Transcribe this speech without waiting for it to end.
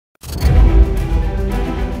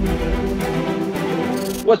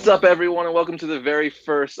What's up, everyone, and welcome to the very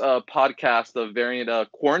first podcast of Variant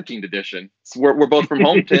Quarantined Edition. So we're both from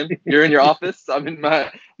home, Tim. You're in your office. I'm in my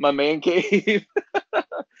man cave.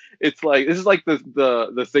 It's like this is like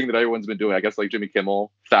the thing that everyone's been doing. I guess like Jimmy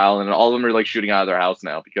Kimmel, Fallon, and all of them are like shooting out of their house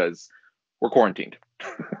now because we're quarantined.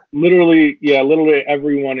 Literally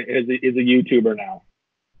everyone is a YouTuber now.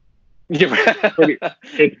 Yeah,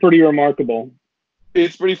 it's pretty remarkable.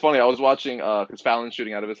 It's pretty funny. I was watching because Fallon's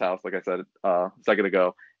shooting out of his house, like I said a second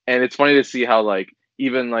ago, and it's funny to see how like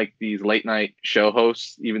even like these late night show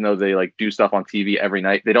hosts, even though they like do stuff on TV every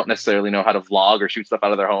night, they don't necessarily know how to vlog or shoot stuff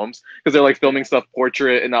out of their homes because they're like filming stuff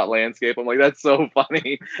portrait and not landscape. I'm like, that's so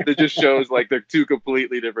funny. It just shows like they're two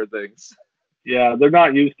completely different things. Yeah, they're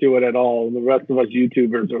not used to it at all. And the rest of us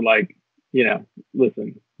YouTubers are like,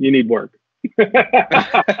 listen, you need work.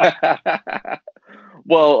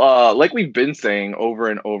 Well, like we've been saying over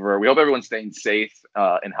and over, we hope everyone's staying safe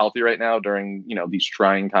and healthy right now during, these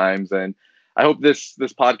trying times. And I hope this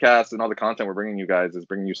podcast and all the content we're bringing you guys is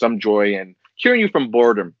bringing you some joy and curing you from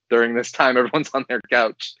boredom during this time everyone's on their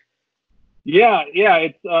couch. Yeah.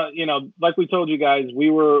 It's, like we told you guys,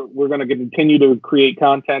 we're going to continue to create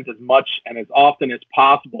content as much and as often as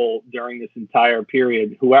possible during this entire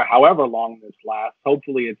period, however long this lasts.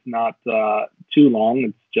 Hopefully it's not too long.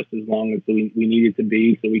 It's just as long as we need it to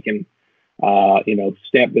be so we can,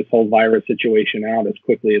 stamp this whole virus situation out as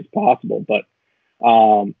quickly as possible. But,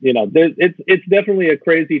 it's definitely a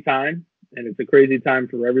crazy time, and it's a crazy time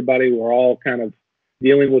for everybody. We're all kind of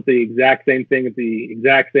dealing with the exact same thing at the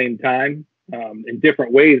exact same time. In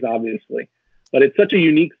different ways, obviously, but it's such a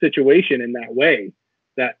unique situation in that way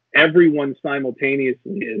that everyone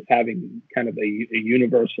simultaneously is having kind of a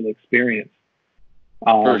universal experience.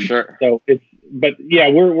 For sure. So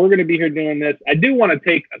we're going to be here doing this. I do want to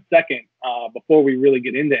take a second before we really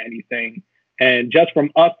get into anything, and just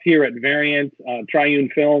from us here at Variant, Triune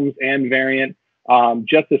Films and Variant,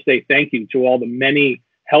 just to say thank you to all the many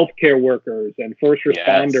healthcare workers and first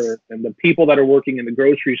responders and the people that are working in the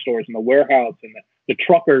grocery stores and the warehouse and the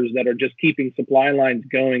truckers that are just keeping supply lines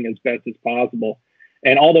going as best as possible.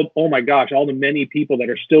 And all the many people that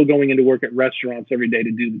are still going into work at restaurants every day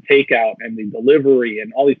to do the takeout and the delivery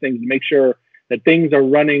and all these things to make sure that things are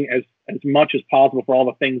running as much as possible for all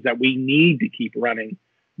the things that we need to keep running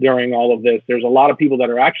during all of this. There's a lot of people that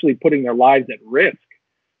are actually putting their lives at risk.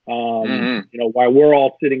 While we're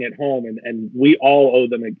all sitting at home, and we all owe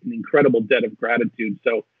them an incredible debt of gratitude.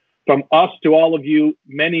 So from us to all of you,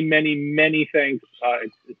 many, many, many thanks.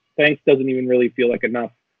 Thanks doesn't even really feel like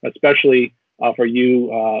enough, especially for you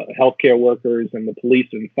healthcare workers and the police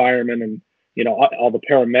and firemen and, all the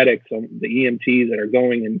paramedics and the EMTs that are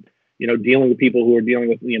going and, dealing with people who are dealing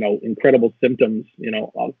with, incredible symptoms,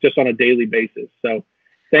 just on a daily basis. So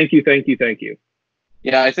thank you. Thank you. Thank you.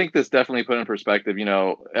 Yeah, I think this definitely put in perspective,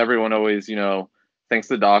 everyone always, thanks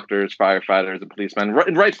to doctors, firefighters, and policemen,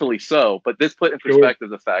 and rightfully so. But this put in perspective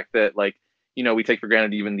the fact that, like, we take for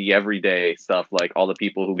granted even the everyday stuff, like all the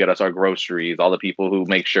people who get us our groceries, all the people who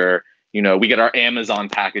make sure, we get our Amazon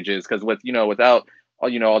packages. Because without,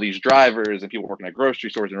 all these drivers and people working at grocery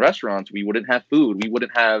stores and restaurants, we wouldn't have food. We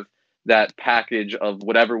wouldn't have that package of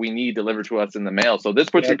whatever we need delivered to us in the mail. So this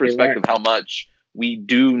puts in perspective how much we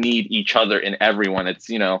do need each other and everyone. It's,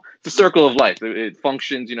 it's a circle of life. It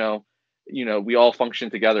functions, we all function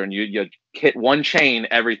together, and you hit one chain,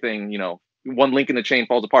 everything, one link in the chain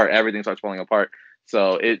falls apart, everything starts falling apart.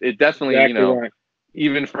 So it definitely,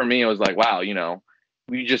 even for me, it was like, wow, you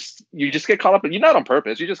just get caught up, and you're not on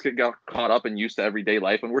purpose. You just get caught up and used to everyday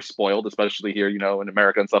life, and we're spoiled, especially here, in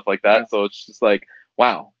America and stuff like that. Yeah. So it's just like,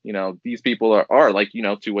 wow, these people are like,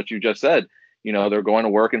 to what you just said, they're going to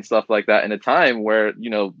work and stuff like that in a time where,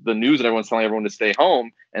 the news and everyone's telling everyone to stay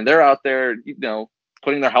home, and they're out there,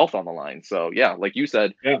 putting their health on the line. So yeah, like you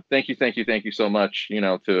said, thank you so much,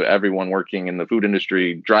 to everyone working in the food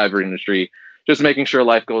industry, driver industry, just making sure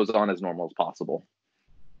life goes on as normal as possible.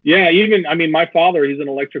 Yeah, my father, he's an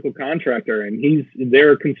electrical contractor, and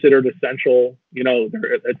they're considered essential,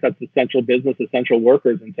 that's essential business, essential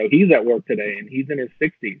workers. And so he's at work today, and he's in his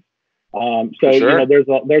 60s.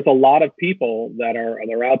 There's a lot of people that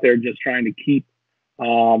are out there just trying to keep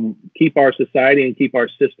our society and keep our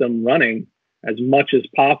system running as much as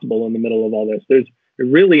possible in the middle of all this. It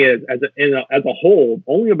really is, as a whole,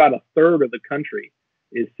 only about a third of the country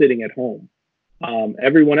is sitting at home.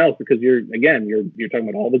 Everyone else, because you're talking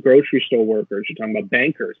about all the grocery store workers, you're talking about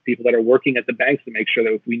bankers, people that are working at the banks to make sure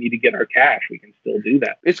that if we need to get our cash, we can still do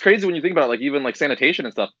that. It's crazy when you think about it, like even like sanitation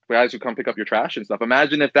and stuff, guys who come pick up your trash and stuff.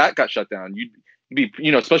 Imagine if that got shut down. You'd be,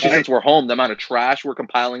 especially since we're home, the amount of trash we're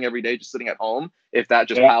compiling every day just sitting at home, if that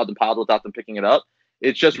just piled and piled without them picking it up,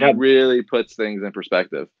 It just really puts things in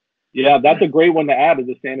perspective. Yeah, that's a great one to add, is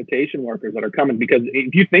the sanitation workers that are coming, because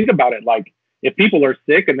if you think about it, like if people are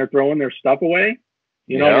sick and they're throwing their stuff away,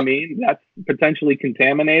 you know what I mean? That's potentially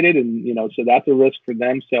contaminated, and so that's a risk for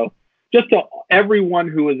them. So just to everyone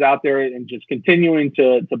who is out there and just continuing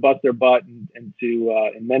to bust their butt and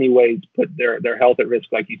to in many ways put their health at risk,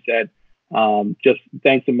 like you said, just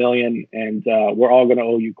thanks a million, and we're all going to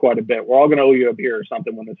owe you quite a bit. We're all going to owe you a beer or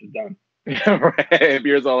something when this is done. Right,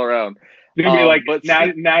 beers all around. It's gonna be like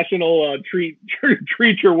national treat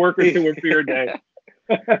your workers to a beer day.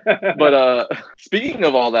 But speaking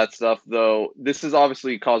of all that stuff, though, this is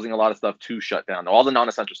obviously causing a lot of stuff to shut down. All the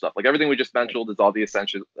non-essential stuff, like everything we just mentioned, is all the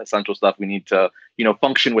essential stuff we need to,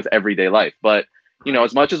 function with everyday life. But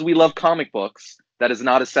as much as we love comic books, that is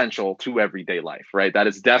not essential to everyday life, right? That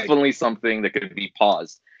is definitely something that could be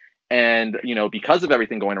paused. And because of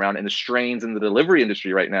everything going around and the strains in the delivery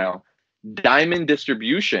industry right now, Diamond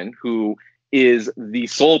Distribution, who is the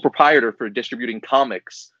sole proprietor for distributing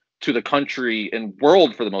comics to the country and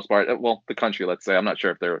world for the most part. Well, the country, let's say. I'm not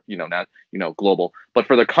sure if they're, not, global, but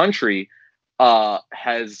for the country,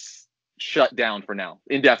 has shut down for now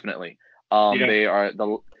indefinitely. They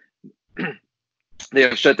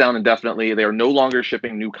have shut down indefinitely. They are no longer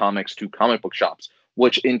shipping new comics to comic book shops,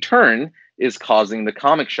 which in turn is causing the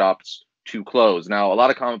comic shops to close. Now, a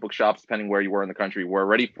lot of comic book shops, depending where you were in the country, were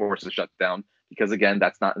already forced to shut down because, again,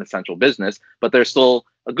 that's not an essential business. But there's still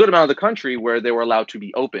a good amount of the country where they were allowed to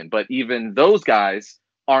be open. But even those guys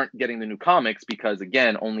aren't getting the new comics because,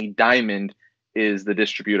 again, only Diamond is the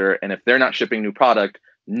distributor. And if they're not shipping new product,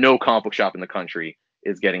 no comic book shop in the country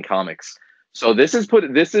is getting comics. So this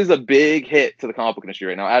is a big hit to the comic book industry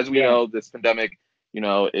right now. As we know, this pandemic,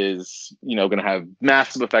 is, going to have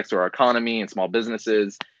massive effects to our economy and small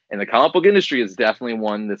businesses. And the comic book industry is definitely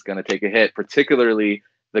one that's going to take a hit, particularly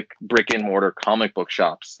the brick and mortar comic book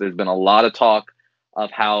shops. There's been a lot of talk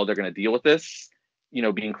of how they're going to deal with this,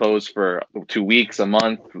 being closed for 2 weeks, a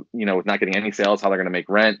month, with not getting any sales, how they're going to make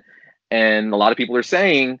rent. And a lot of people are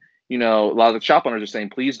saying, a lot of the shop owners are saying,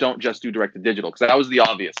 please don't just do direct to digital, because that was the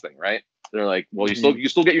obvious thing, right? They're like, well, you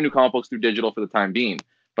still get your new comic books through digital for the time being.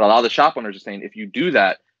 But a lot of the shop owners are saying, if you do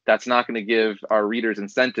that, that's not going to give our readers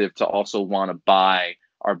incentive to also want to buy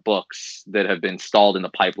our books that have been stalled in the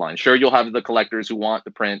pipeline. Sure, you'll have the collectors who want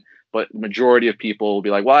the print, but the majority of people will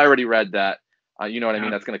be like, well, I already read that. You know what I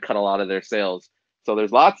mean? That's going to cut a lot of their sales. So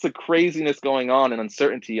there's lots of craziness going on and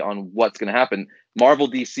uncertainty on what's going to happen. Marvel,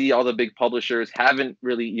 DC, all the big publishers haven't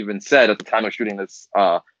really even said at the time of shooting this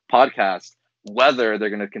podcast whether they're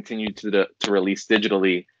going to continue to release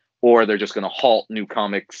digitally, or they're just going to halt new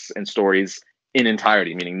comics and stories in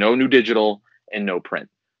entirety, meaning no new digital and no print.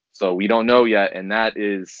 So we don't know yet, and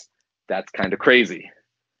that's kind of crazy.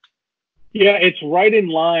 Yeah, it's right in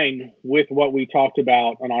line with what we talked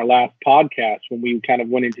about on our last podcast when we kind of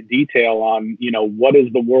went into detail on, what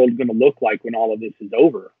is the world going to look like when all of this is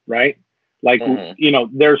over, right? Like,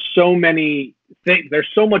 there's so many things, there's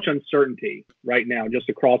so much uncertainty right now just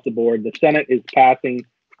across the board. The Senate is passing,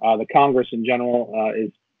 the Congress in general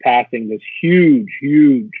is passing this huge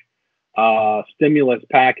stimulus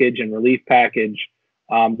package and relief package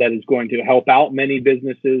that is going to help out many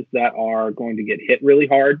businesses that are going to get hit really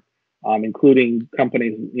hard, including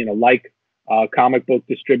companies, like comic book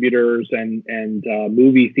distributors and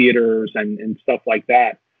movie theaters and stuff like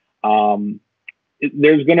that.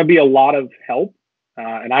 There's going to be a lot of help.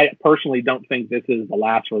 And I personally don't think this is the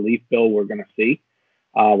last relief bill we're going to see.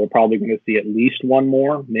 We're probably going to see at least one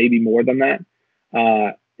more, maybe more than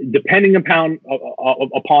that, depending upon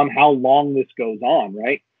how long this goes on,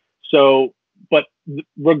 right? So, but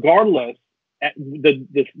regardless,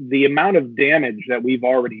 the amount of damage that we've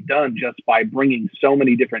already done just by bringing so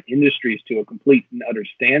many different industries to a complete and utter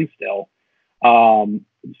standstill,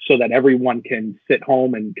 so that everyone can sit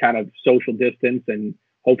home and kind of social distance and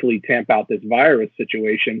hopefully tamp out this virus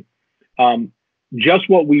situation. Just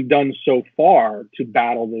what we've done so far to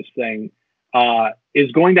battle this thing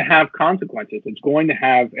is going to have consequences. It's going to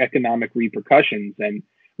have economic repercussions. And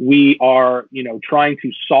we are, trying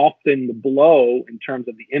to soften the blow in terms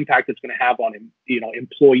of the impact it's going to have on,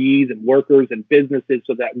 employees and workers and businesses,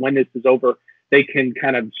 so that when this is over, they can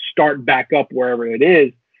kind of start back up wherever it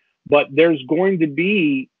is. But there's going to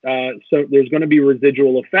be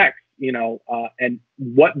residual effects, and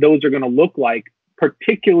what those are going to look like,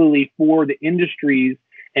 particularly for the industries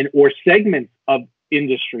or segments of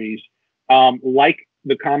industries like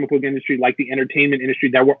the comic book industry, like the entertainment industry,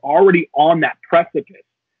 that were already on that precipice,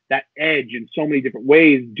 that edge in so many different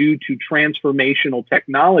ways due to transformational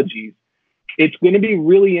technologies. It's going to be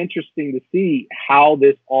really interesting to see how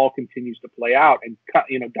this all continues to play out. And,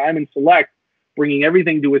 Diamond Select bringing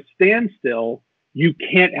everything to a standstill, you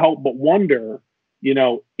can't help but wonder,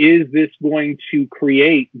 is this going to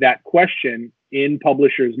create that question in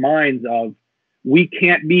publishers' minds of, we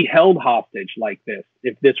can't be held hostage like this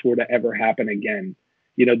if this were to ever happen again.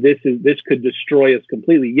 This could destroy us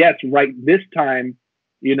completely. Yes, right this time,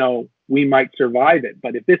 we might survive it.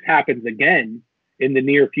 But if this happens again in the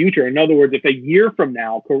near future, in other words, if a year from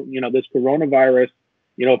now, this coronavirus,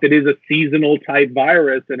 if it is a seasonal type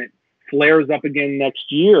virus and it flares up again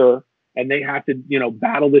next year and they have to,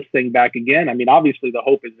 battle this thing back again. I mean, obviously the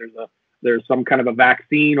hope is there's some kind of a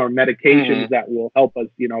vaccine or medications that will help us,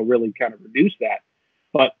 really kind of reduce that.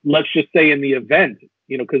 But let's just say in the event,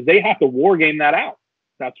 because they have to war game that out.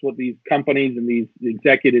 That's what these companies and these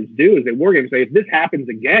executives do, is they war game, say, if this happens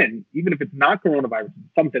again, even if it's not coronavirus,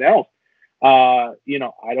 it's something else, I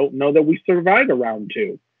don't know that we survive a round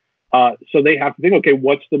two. So they have to think, okay,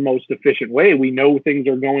 what's the most efficient way? We know things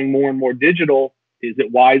are going more and more digital. Is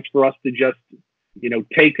it wise for us to just,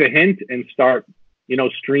 take a hint and start,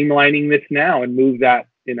 streamlining this now and move that,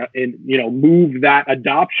 move that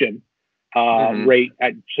adoption rate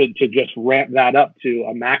to just ramp that up to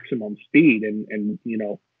a maximum speed. And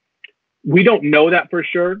we don't know that for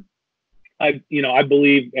sure. I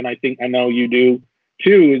believe, and I know you do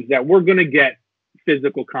too, is that we're going to get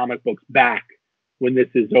physical comic books back when this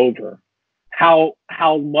is over. How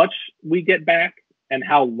much we get back and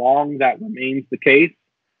how long that remains the case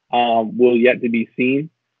will yet to be seen.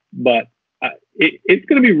 But it's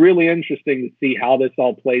going to be really interesting to see how this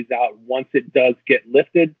all plays out once it does get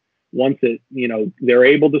lifted, once they're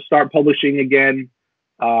able to start publishing again,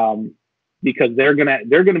 because they're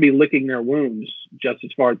gonna be licking their wounds just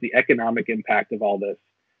as far as the economic impact of all this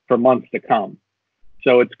for months to come.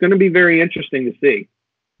 So it's going to be very interesting to see.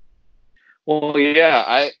 Well,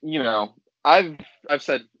 yeah, I've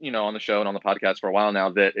said, on the show and on the podcast for a while now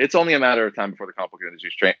that it's only a matter of time before the comic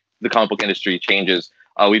book industry changes.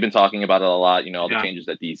 We've been talking about it a lot, all the changes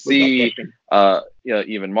at DC,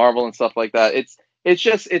 even Marvel and stuff like that. It's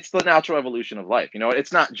the natural evolution of life.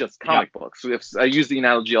 It's not just comic books. I use the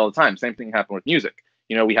analogy all the time. Same thing happened with music.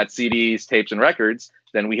 We had CDs, tapes, and records.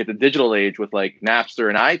 Then we hit the digital age with like Napster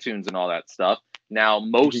and iTunes and all that stuff. Now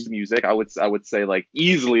most music, I would say like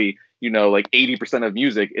easily, like 80% of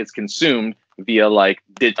music is consumed via like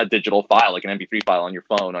a digital file, like an MP3 file on your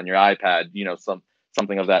phone, on your iPad,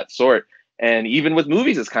 something of that sort. And even with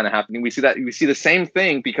movies, it's kind of happening. We see the same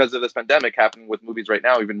thing because of this pandemic happening with movies right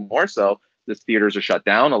now, even more so. The theaters are shut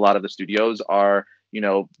down. A lot of the studios are,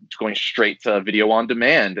 going straight to video on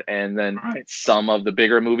demand. And then some of the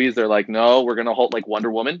bigger movies, they're like, no, we're going to hold, like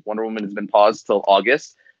Wonder Woman. Wonder Woman has been paused till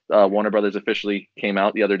August. Warner Brothers officially came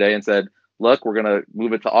out the other day and said, look, we're going to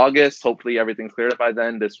move it to August. Hopefully everything's cleared up by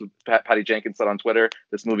then. Patty Jenkins said on Twitter,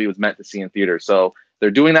 this movie was meant to see in theaters. So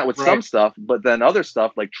they're doing that with some stuff, but then other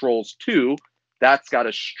stuff like Trolls 2, that's got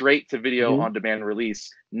a straight to video on demand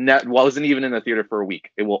release. Wasn't even in the theater for a week.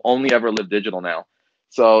 It will only ever live digital now.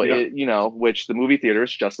 So, which the movie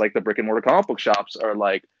theaters, just like the brick and mortar comic book shops, are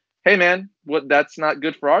like, hey man, that's not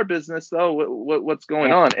good for our business though. What's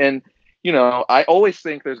going on? And, I always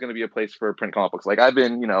think there's going to be a place for print comic books. Like I've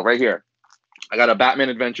been, right here, I got a Batman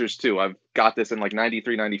Adventures 2. I've got this in like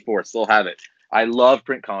 93, 94, still have it. I love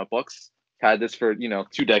print comic books. Had this for, 2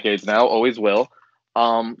 decades now, always will.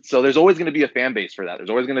 So there's always going to be a fan base for that. There's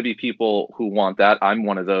always going to be people who want that. I'm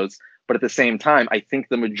one of those. But at the same time, I think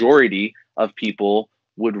the majority of people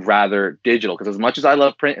would rather digital, because as much as I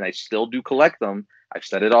love print and I still do collect them, I've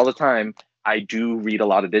said it all the time, I do read a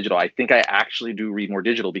lot of digital. I think I actually do read more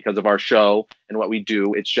digital because of our show and what we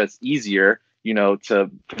do. It's just easier,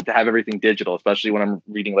 to have everything digital, especially when I'm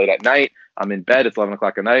reading late at night. I'm in bed. It's 11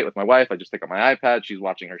 o'clock at night with my wife. I just pick up my iPad. She's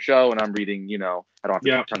watching her show and I'm reading, I don't have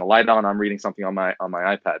to turn the light on. I'm reading something on my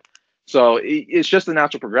iPad. So it's just a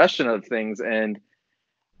natural progression of things. And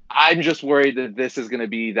I'm just worried that this is going to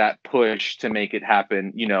be that push to make it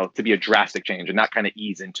happen, to be a drastic change and not kind of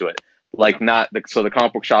ease into it. Like so the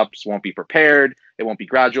comic book shops won't be prepared. It won't be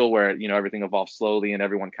gradual where, everything evolves slowly and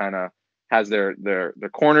everyone kind of has their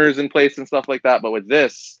corners in place and stuff like that. But with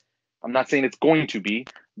this, I'm not saying it's going to be,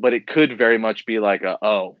 but it could very much be like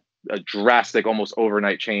a drastic, almost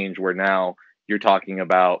overnight change where now you're talking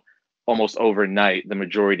about almost overnight, the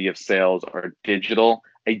majority of sales are digital.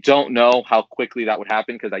 I don't know how quickly that would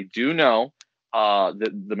happen, because I do know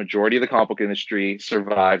the majority of the comic book industry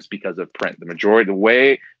survives because of print.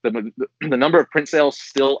 The number of print sales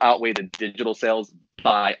still outweigh the digital sales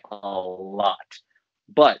by a lot.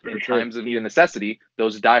 But in times of need and necessity,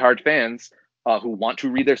 those diehard fans who want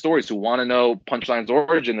to read their stories, who want to know Punchline's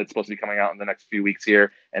origin that's supposed to be coming out in the next few weeks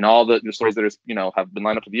here, and all the stories that are, have been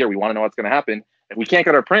lined up for the year, we want to know what's going to happen. If we can't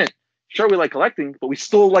get our print, sure, we like collecting, but we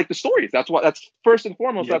still like the stories. That's first and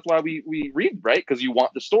foremost. Yep. That's why we read, right? Because you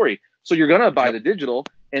want the story. So you're going to buy the digital.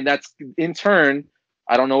 And that's in turn,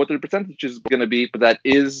 I don't know what the percentage is going to be, but that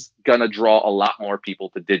is going to draw a lot more people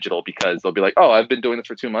to digital because they'll be like, oh, I've been doing this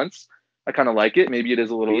for 2 months. I kind of like it. Maybe it is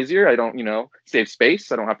a little easier. I don't, save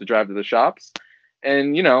space. I don't have to drive to the shops.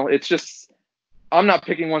 And, it's just, I'm not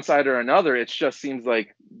picking one side or another. It just seems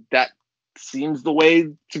like that seems to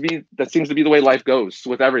be the way life goes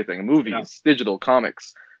with everything, movies, digital,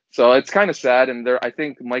 comics. So it's kind of sad. And I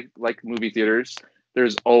think like movie theaters,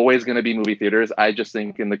 there's always going to be movie theaters. I just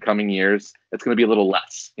think in the coming years, it's going to be a little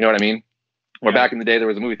less. You know what I mean? Where back in the day, there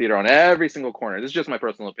was a movie theater on every single corner. This is just my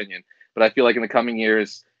personal opinion. But I feel like in the coming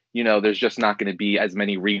years, there's just not going to be as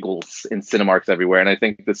many Regals in Cinemarks everywhere. And I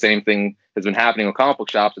think the same thing has been happening with comic book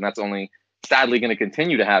shops, and that's only sadly going to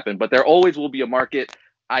continue to happen. But there always will be a market.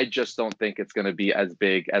 I just don't think it's going to be as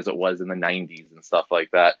big as it was in the 90s and stuff like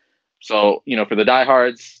that. So, for the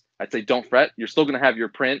diehards, I'd say don't fret. You're still going to have your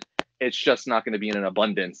print. It's just not going to be in an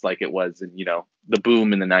abundance like it was in, the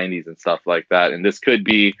boom in the 90s and stuff like that. And this could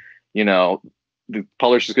be, the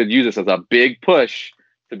publishers could use this as a big push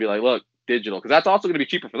to be like, look, digital, because that's also going to be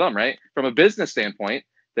cheaper for them, right? From a business standpoint,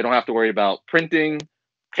 they don't have to worry about printing,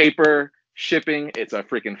 paper, shipping. It's a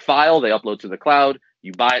freaking file they upload to the cloud.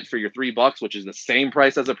 You buy it for your $3, which is the same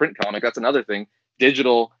price as a print comic. That's another thing.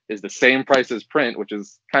 Digital is the same price as print, which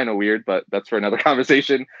is kind of weird, but that's for another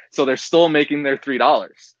conversation. So they're still making their $3.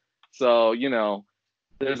 So,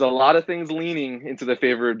 there's a lot of things leaning into the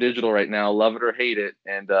favor of digital right now, love it or hate it.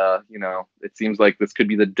 And, it seems like this could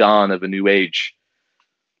be the dawn of a new age.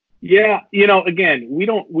 Yeah. Again, we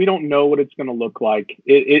don't know what it's going to look like.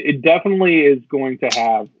 It definitely is going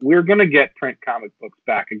to we're going to get print comic books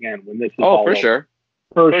back again when this is all for over. Sure.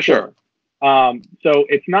 For sure. So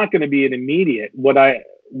it's not going to be an immediate. What I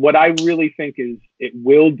really think is it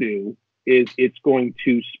will do is it's going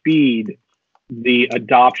to speed the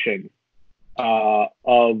adoption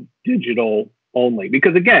of digital only,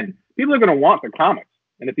 because again, people are going to want the comics,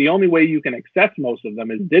 and if the only way you can access most of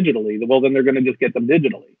them is digitally, well, then they're going to just get them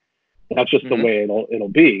digitally. That's just the way it'll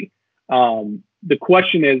be. The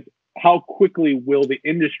question is, how quickly will the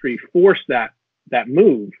industry force that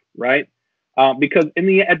move, right? Because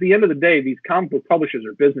at the end of the day, these comic book publishers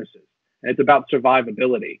are businesses, and it's about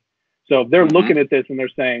survivability. So if they're looking at this and they're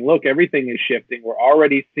saying, look, everything is shifting, we're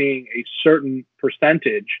already seeing a certain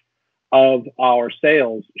percentage of our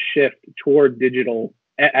sales shift toward digital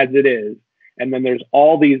as it is. And then there's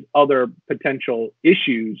all these other potential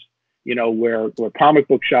issues, where comic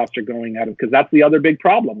book shops are going at it. Because that's the other big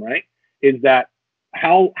problem, right? Is that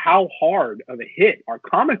how hard of a hit are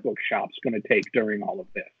comic book shops going to take during all of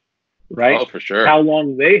this, right? Oh, for sure. How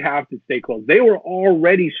long they have to stay closed. They were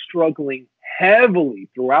already struggling heavily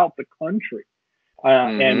throughout the country.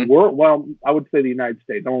 And I would say the United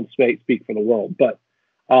States. I won't speak for the world, but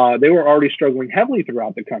they were already struggling heavily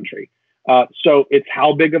throughout the country. So it's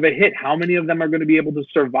how big of a hit, how many of them are going to be able to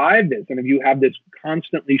survive this? And if you have this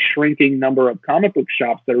constantly shrinking number of comic book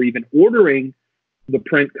shops that are even ordering the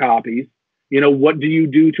print copies, what do you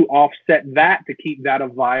do to offset that, to keep that a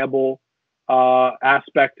viable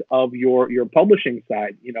aspect of your publishing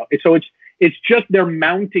side? So it's just they're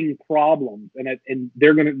mounting problems, and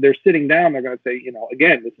they're sitting down, they're going to say,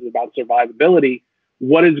 again, this is about survivability.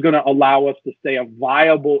 What is going to allow us to stay a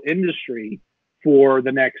viable industry for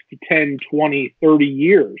the next 10, 20, 30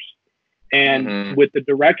 years? And with the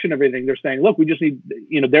direction of everything, they're saying, look, we just need,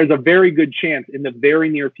 there's a very good chance in the very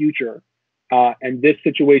near future, and this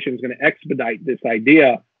situation is going to expedite this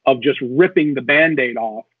idea of just ripping the Band-Aid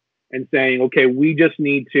off and saying, okay, we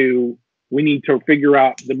need to figure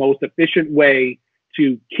out the most efficient way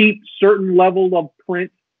to keep certain level of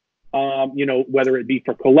print, whether it be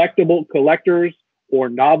for collectors or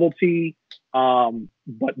novelty,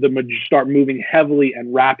 but start moving heavily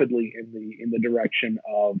and rapidly in the direction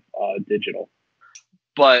of digital.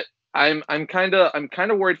 But I'm kind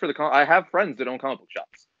of worried for I have friends that own comic book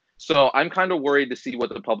shops, so I'm kind of worried to see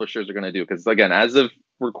what the publishers are going to do, because again, as of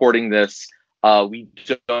recording this, we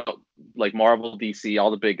don't, like Marvel, DC,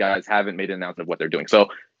 all the big guys haven't made an announcement of what they're doing. So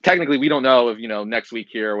technically, we don't know if next week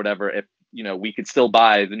here or whatever, if we could still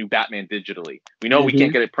buy the new Batman digitally. We know we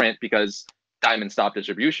can't get it print because Diamond stopped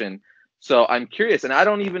distribution. So I'm curious, and I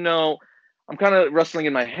don't even know. I'm kind of wrestling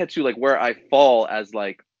in my head too, like where I fall as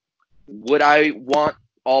like, would I want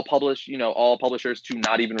all publishers to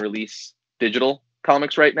not even release digital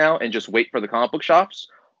comics right now and just wait for the comic book shops,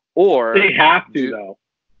 or they have to though?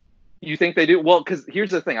 You think they do? Well, because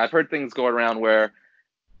here's the thing. I've heard things go around where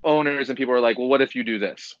owners and people are like, well, what if you do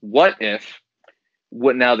this? What if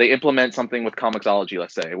now they implement something with Comixology,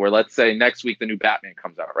 let's say, where let's say next week the new Batman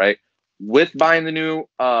comes out, right? with buying the new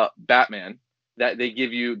Batman, that they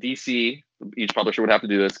give you, DC, each publisher would have to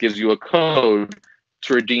do this, gives you a code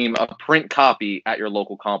to redeem a print copy at your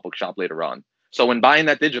local comic book shop later on. So when buying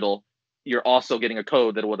that digital, you're also getting a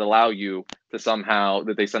code that would allow you to somehow,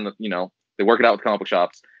 that they send, they work it out with comic book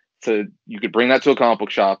shops, so you could bring that to a comic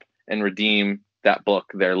book shop and redeem that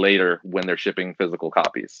book there later when they're shipping physical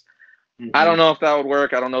copies. I don't know if that would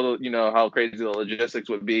work. I don't know, how crazy the logistics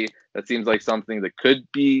would be. That seems like something that could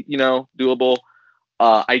be, doable.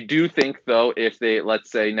 I do think, though, if they,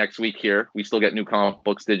 let's say next week here, we still get new comic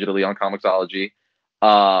books digitally on Comixology,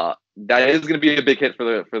 that is going to be a big hit for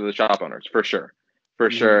the shop owners, for sure.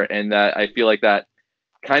 And that, I feel like that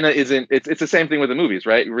kind of isn't, it's the same thing with the movies,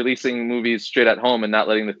 right? Releasing movies straight at home and not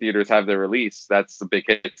letting the theaters have their release. That's a big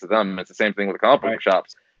hit to them. It's the same thing with the comic book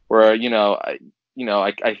shops, where,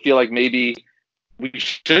 I feel like maybe we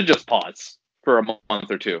should just pause for a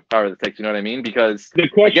month or two, however it takes, you know what I mean? Because the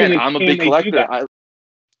question again, is, I'm a big collector.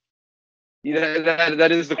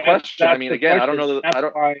 That is the question. I mean, again, I don't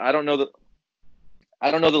know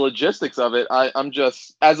the logistics of it. I'm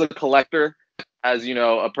just, as a collector, as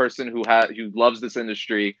a person who loves this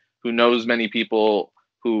industry, who knows many people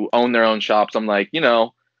who own their own shops. I'm like,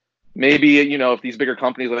 maybe if these bigger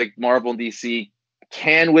companies like Marvel and DC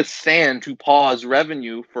can withstand to pause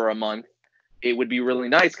revenue for a month, it would be really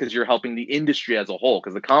nice, because you're helping the industry as a whole.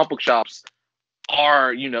 Because the comic book shops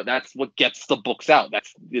are, that's what gets the books out.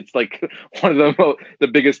 It's like one of the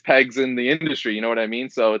biggest pegs in the industry. You know what I mean?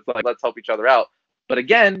 So it's like, let's help each other out. But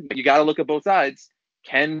again, you got to look at both sides.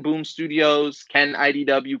 Can Boom Studios, can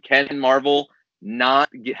IDW, can Marvel not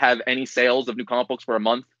have any sales of new comic books for a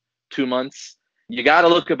month, 2 months? You got to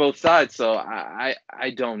look at both sides. So I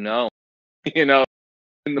don't know. In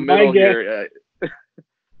the middle here.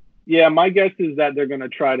 Yeah, my guess is that they're going to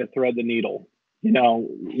try to thread the needle. We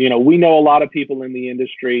know a lot of people in the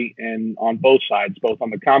industry, and on both sides, both on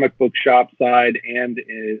the comic book shop side and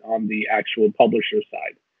on the actual publisher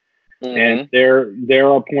side. And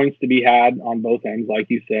there are points to be had on both ends, like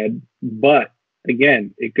you said. But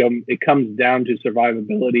again, it comes down to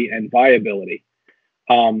survivability and viability.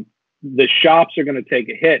 The shops are going to take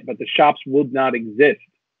a hit, but the shops would not exist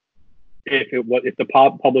if the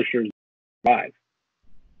publishers survive.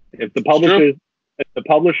 If the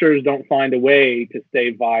publishers don't find a way to stay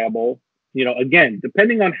viable, again,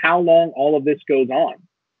 depending on how long all of this goes on.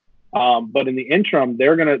 But in the interim,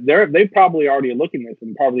 they probably already are looking at this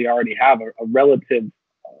and probably already have a relative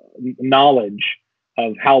knowledge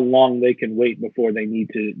of how long they can wait before they need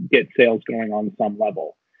to get sales going on some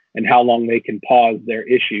level, and how long they can pause their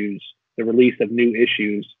issues, the release of new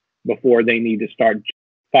issues, before they need to start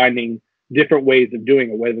finding different ways of doing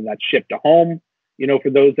it, whether that's shipped to home, for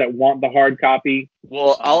those that want the hard copy.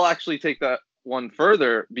 Well, I'll actually take that one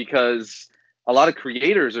further, because a lot of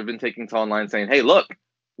creators have been taking to online saying, hey, look,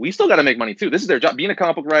 we still got to make money too. This is their job. Being a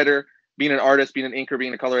comic book writer, being an artist, being an inker,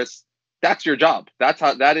 being a colorist, that's your job.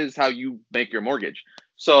 That is how you make your mortgage.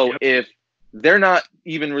 So if they're not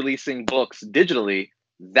even releasing books digitally,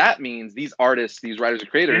 that means these artists, these writers and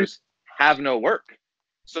creators have no work.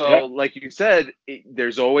 So like you said,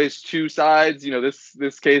 there's always two sides.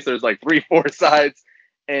 This case, there's like 3-4 sides.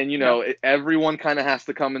 And, everyone kind of has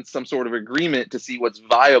to come in some sort of agreement to see what's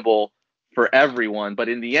viable for everyone. But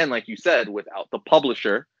in the end, like you said, without the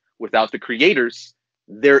publisher, without the creators,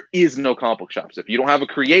 there is no comic book shops. If you don't have a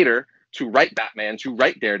creator to write Batman, to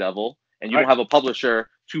write Daredevil, and you don't have a publisher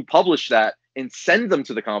to publish that and send them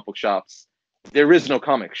to the comic book shops, there is no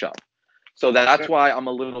comic shop. So that's why I'm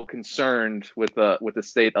a little concerned with the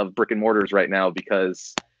state of brick and mortars right now,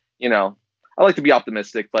 because, I like to be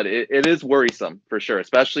optimistic, but it is worrisome for sure,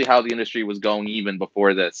 especially how the industry was going even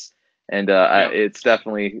before this. And it's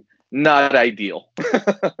definitely not ideal.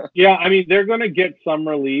 Yeah, I mean, they're going to get some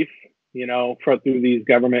relief, through these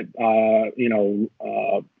government,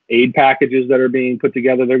 aid packages that are being put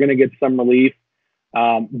together. They're going to get some relief.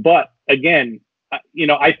 But again,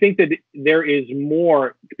 I think that there is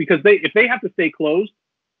more, because if they have to stay closed,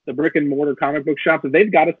 the brick and mortar comic book shops, if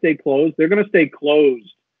they've got to stay closed, they're going to stay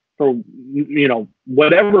closed for,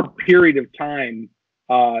 whatever period of time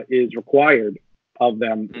is required of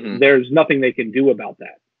them. There's nothing they can do about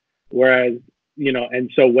that. Whereas,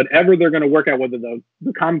 and so whatever they're going to work out, whether the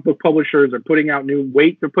comic book publishers are put out new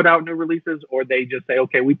releases, or they just say,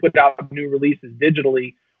 okay, we put out new releases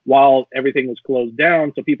digitally while everything was closed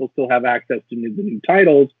down, so people still have access to the new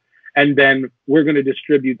titles, and then we're going to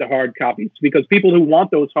distribute the hard copies, because people who want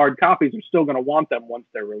those hard copies are still going to want them once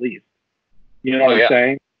they're released. You know what I'm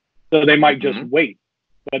saying? So they might just wait,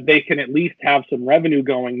 but they can at least have some revenue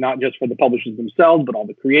going, not just for the publishers themselves, but all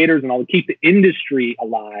the creators and all to keep the industry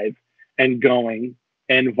alive and going,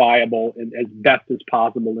 and viable as best as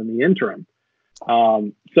possible in the interim. For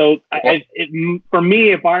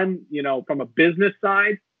me, if I'm, from a business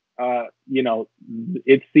side,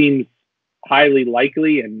 it seems highly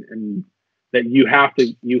likely and that you have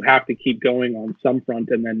to keep going on some front,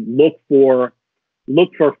 and then look for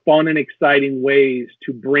fun and exciting ways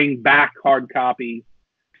to bring back hard copy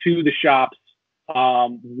to the shops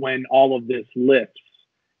when all of this lifts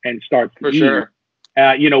and starts to ease. Sure.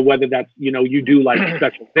 Whether that's, you do like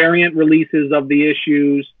special variant releases of the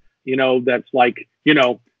issues, that's like,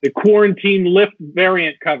 the quarantine lift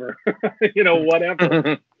variant cover,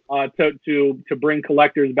 whatever, to bring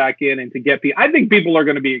collectors back in and to get people. I think people are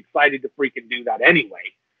going to be excited to freaking do that anyway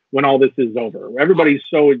when all this is over. Everybody's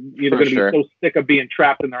so, going to be so sick of being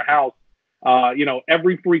trapped in their house.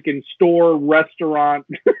 Every freaking store, restaurant,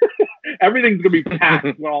 everything's going to be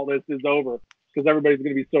packed when all this is over because everybody's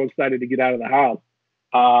going to be so excited to get out of the house.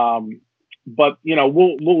 But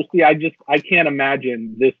we'll see. I can't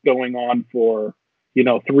imagine this going on for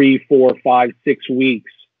 3, 4, 5, 6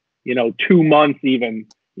 weeks, 2 months even.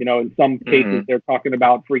 In some cases they're talking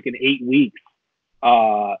about freaking 8 weeks.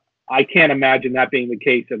 I can't imagine that being the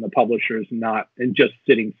case and the publishers not and just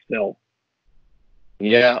sitting still.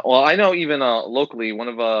 Yeah, well, I know even locally, one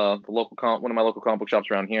of my local comic book shops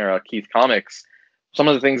around here, Keith Comics, some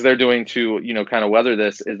of the things they're doing to kind of weather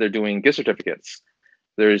this is they're doing gift certificates.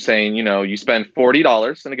 They're saying, you spend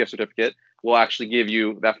 $40 in a gift certificate, we'll actually give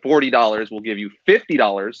you that $40. We'll give you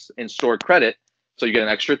 $50 in store credit, so you get an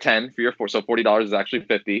extra 10 for your so $40 is actually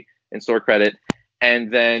 50 in store credit,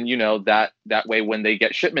 and then that way when they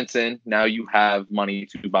get shipments in, now you have money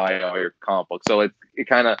to buy all your comic books. So it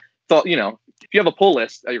kind of thought if you have a pull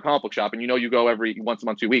list at your comic book shop and you go every once a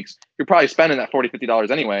month, 2 weeks, you're probably spending that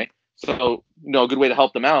 $40-$50 anyway. So, a good way to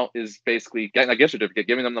help them out is basically getting a gift certificate,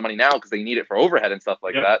 giving them the money now because they need it for overhead and stuff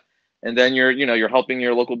like that. And then you're helping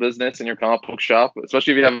your local business and your comic book shop,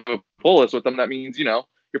 especially if you have a pull list with them. That means, you're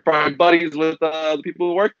probably buddies with the people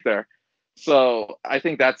who work there. So I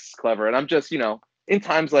think that's clever. And I'm just, in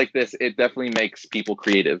times like this, it definitely makes people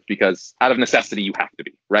creative because out of necessity, you have to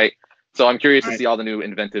be, right? So I'm curious to see all the new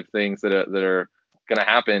inventive things that are going to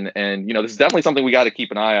happen. And, this is definitely something we got to keep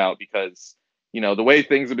an eye out because, the way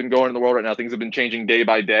things have been going in the world right now, things have been changing day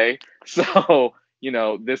by day. So,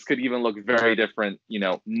 this could even look very different,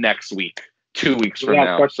 next week, 2 weeks from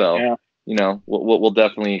now. So, we'll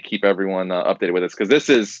definitely keep everyone updated with this because this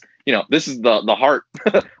is the heart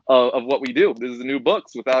of what we do. This is the new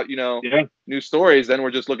books. Without, new stories, then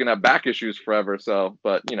we're just looking at back issues forever. So,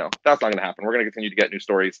 but, that's not going to happen. We're going to continue to get new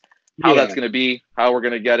stories. How that's going to be, how we're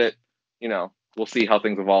going to get it, we'll see how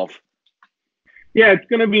things evolve. Yeah, it's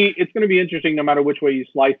gonna be interesting no matter which way you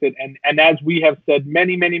slice it. And as we have said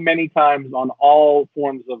many, many, many times on all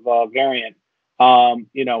forms of variant,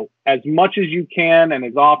 as much as you can and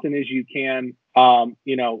as often as you can,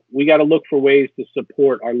 we got to look for ways to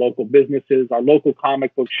support our local businesses, our local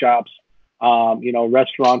comic book shops,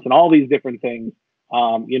 restaurants, and all these different things.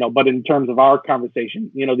 But in terms of our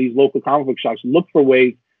conversation, these local comic book shops, look for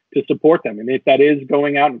ways to support them. And if that is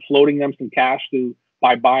going out and floating them some cash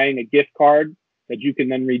by buying a gift card that you can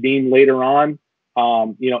then redeem later on,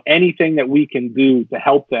 anything that we can do to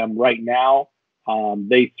help them right now,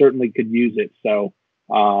 they certainly could use it. So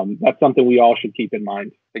that's something we all should keep in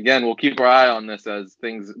mind. Again, we'll keep our eye on this as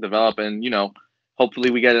things develop, and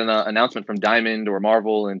hopefully we get an announcement from Diamond or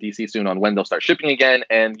Marvel and DC soon on when they'll start shipping again,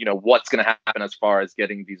 and what's going to happen as far as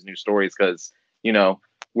getting these new stories, because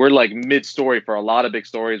we're like mid-story for a lot of big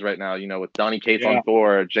stories right now. With Donny Cates on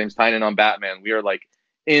Thor, James Tynion on Batman, we are like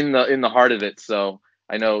in the heart of it. So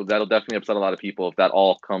I know that'll definitely upset a lot of people if that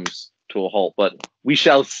all comes to a halt, but we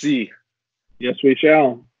shall see. Yes, we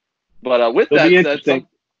shall. But with that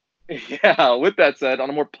said, on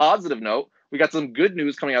a more positive note, we got some good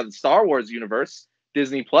news coming out of the Star Wars universe,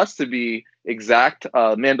 Disney Plus to be exact.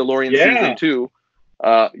 Mandalorian season 2.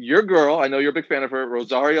 Your girl, I know you're a big fan of her,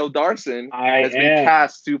 Rosario Dawson, has been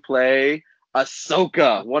cast to play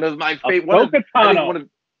Ahsoka, one of my favorite. One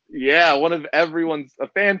of everyone's a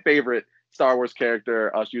fan favorite Star Wars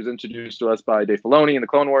character. She was introduced to us by Dave Filoni in the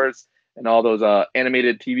Clone Wars and all those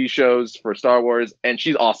animated TV shows for Star Wars, and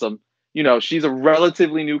she's awesome. She's a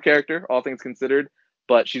relatively new character, all things considered,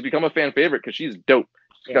 but she's become a fan favorite because she's dope.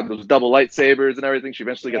 She's got those double lightsabers and everything. She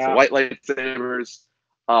eventually gets the white lightsabers.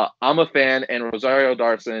 I'm a fan, and Rosario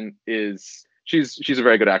Dawson she's a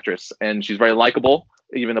very good actress, and she's very likable,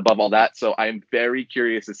 even above all that. So I'm very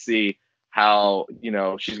curious to see how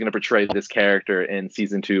she's going to portray this character in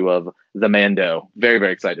season 2 of The Mando. Very,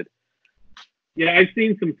 very excited. Yeah, I've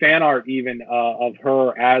seen some fan art even of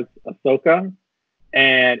her as Ahsoka,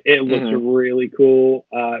 and it looks really cool.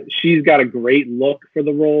 She's got a great look for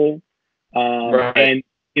the role, and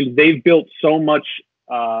they've built so much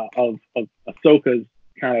of Ahsoka's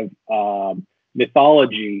kind of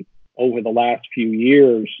mythology over the last few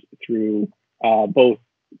years through both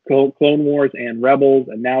Clone Wars and Rebels,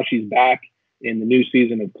 and now she's back in the new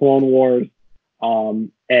season of Clone Wars.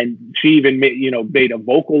 And she even made a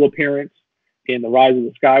vocal appearance in the Rise of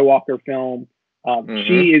the Skywalker film.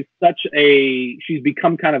 She's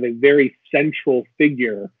become kind of a very central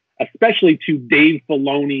figure, especially to Dave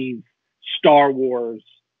Filoni's Star Wars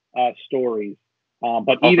stories.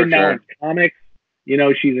 But even now in comics,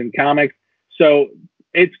 she's in comics. So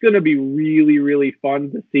it's going to be really, really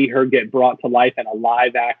fun to see her get brought to life in a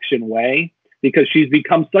live action way, because she's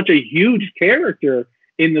become such a huge character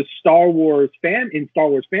in the Star Wars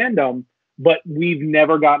fandom, but we've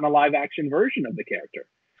never gotten a live action version of the character.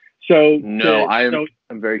 So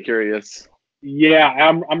I'm very curious. Yeah,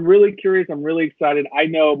 I'm really curious. I'm really excited. I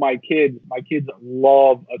know my kids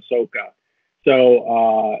love Ahsoka.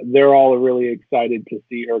 So they're all really excited to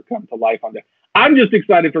see her come to life on there. I'm just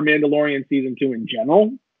excited for Mandalorian season 2 in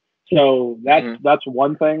general. So that's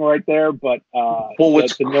one thing right there. But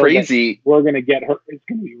what's crazy, we're gonna get her. It's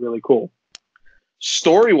gonna be really cool.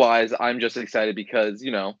 Story-wise, I'm just excited because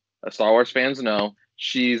Star Wars fans know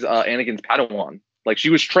she's Anakin's Padawan. Like,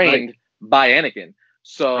 she was trained by Anakin.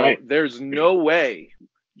 So there's no way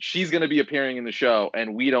she's gonna be appearing in the show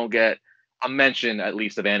and we don't get a mention at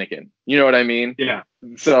least of Anakin. You know what I mean? Yeah.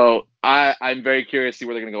 So I'm very curious to see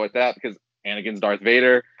where they're gonna go with that, because Anakin's Darth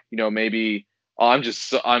Vader. Maybe. I'm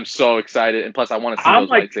so excited, and plus I want to see those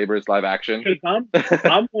lightsabers live action.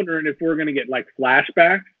 I'm wondering if we're gonna get like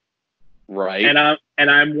flashbacks. Right. And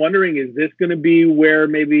I'm wondering, is this going to be where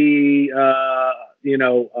maybe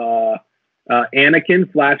Anakin,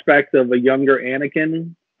 flashbacks of a younger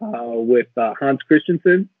Anakin with Hans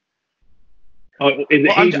Christensen?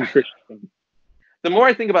 Hayden Christensen? The more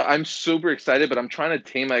I think about it, I'm super excited, but I'm trying to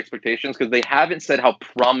tame my expectations because they haven't said how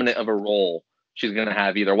prominent of a role she's going to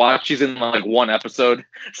have either. She's in like one episode.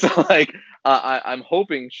 So I'm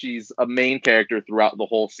hoping she's a main character throughout the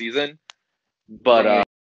whole season. But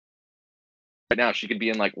right now she could be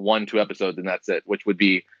in like 1-2 episodes and that's it, which would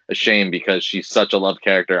be a shame because she's such a loved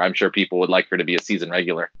character. I'm sure people would like her to be a season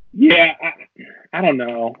regular. Yeah, I don't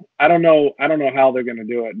know. I don't know how they're going to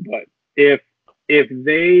do it, but if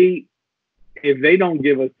they don't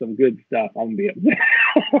give us some good stuff, I'm gonna be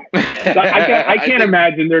upset. I can't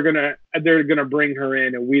imagine they're gonna bring her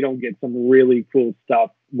in and we don't get some really cool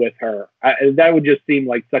stuff with her. That would just seem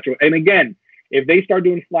like such a. And again, if they start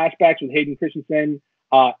doing flashbacks with Hayden Christensen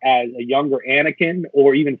as a younger Anakin,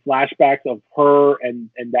 or even flashbacks of her and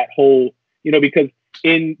that whole, because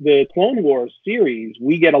in the Clone Wars series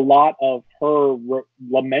we get a lot of her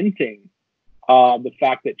lamenting the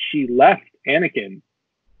fact that she left Anakin.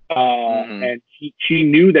 And she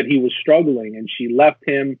knew that he was struggling and she left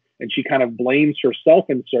him, and she kind of blames herself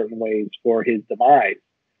in certain ways for his demise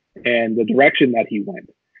and the direction that he went.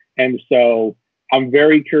 And so I'm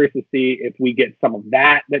very curious to see if we get some of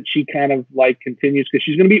that she kind of like continues, because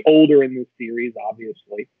she's going to be older in this series,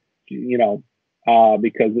 obviously,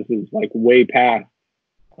 because this is like way past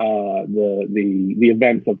the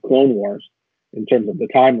events of Clone Wars in terms of the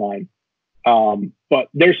timeline. But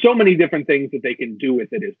there's so many different things that they can do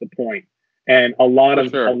with it is the point. And a lot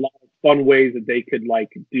of fun ways that they could like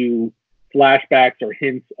do flashbacks or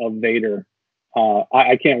hints of Vader.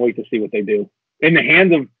 I can't wait to see what they do in the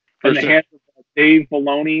hands of Dave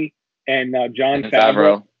Filoni and Jon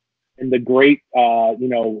Favreau and the great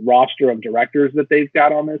roster of directors that they've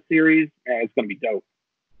got on this series. It's going to be dope.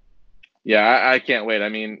 Yeah, I can't wait. I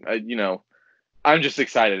mean, I'm just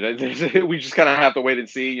excited. We just kind of have to wait and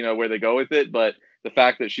see, where they go with it. But the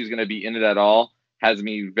fact that she's going to be in it at all has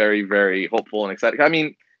me very, very hopeful and excited. I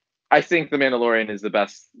mean, I think The Mandalorian is the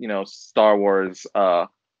best, Star Wars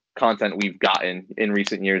content we've gotten in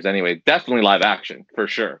recent years anyway. Definitely live action, for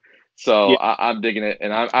sure. So yeah. I'm digging it.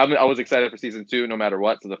 And I was excited for season 2 no matter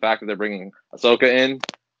what. So the fact that they're bringing Ahsoka in,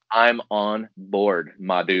 I'm on board,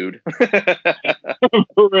 my dude.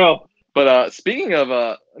 For real. But speaking of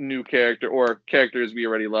a new character or characters we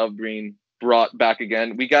already love being brought back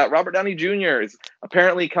again, we got Robert Downey Jr. is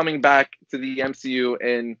apparently coming back to the MCU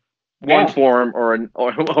in one form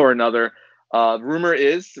or another. Rumor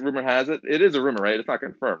has it. It is a rumor, right? It's not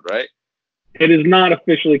confirmed, right? It is not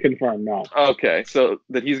officially confirmed, no. Okay, so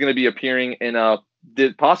that he's going to be appearing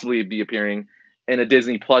possibly be appearing in a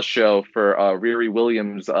Disney Plus show for Riri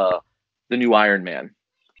Williams, the new Iron Man.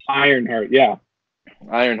 Ironheart, yeah.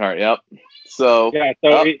 Ironheart, yep. So yeah,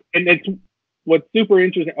 and it's what's super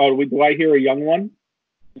interesting. Oh, do I hear a young one?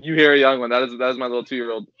 You hear a young one. That is my little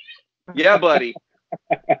 2-year-old. Yeah, buddy.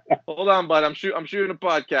 Hold on, bud. I'm shooting a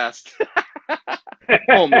podcast.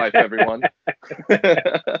 Home life, everyone.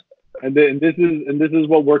 and this is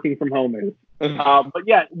what working from home is. But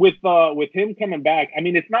yeah, with him coming back, I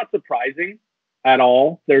mean, it's not surprising at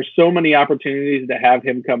all. There's so many opportunities to have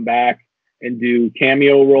him come back and do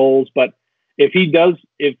cameo roles. But if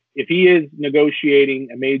he is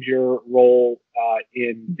negotiating a major role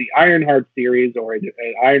in the Ironheart series or an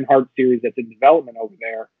Ironheart series that's in development over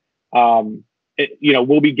there,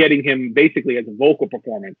 we'll be getting him basically as a vocal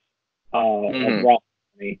performance of Rob.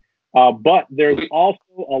 But there's also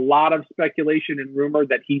a lot of speculation and rumor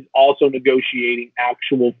that he's also negotiating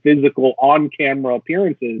actual physical on-camera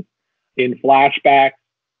appearances in flashbacks,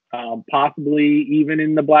 possibly even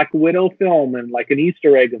in the Black Widow film and like an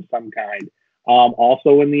Easter egg of some kind.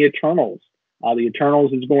 Also in the Eternals. The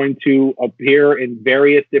Eternals is going to appear in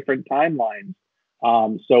various different timelines.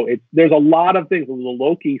 So there's a lot of things. The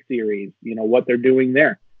Loki series, what they're doing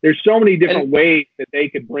there. There's so many different ways that they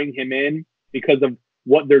could bring him in because of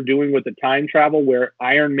what they're doing with the time travel, where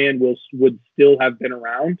Iron Man would still have been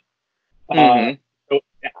around. So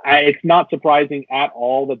it's not surprising at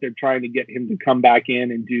all that they're trying to get him to come back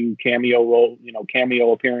in and do cameo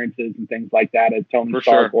appearances and things like that as Tony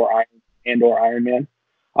Stark or Iron Man.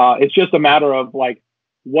 It's just a matter of like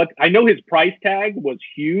what I know. His price tag was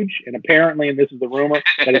huge, and apparently, and this is the rumor,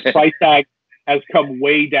 that his price tag has come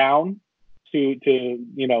way down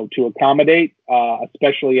to accommodate,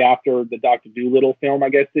 especially after the Dr. Dolittle film, I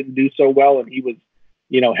guess, didn't do so well, and he was,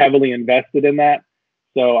 heavily invested in that.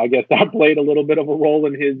 So I guess that played a little bit of a role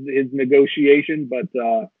in his negotiation. But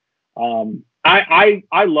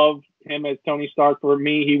I love him as Tony Stark. For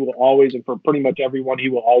me, he will always, and for pretty much everyone, he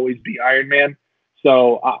will always be Iron Man.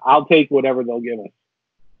 So I'll take whatever they'll give us.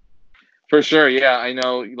 For sure, yeah. I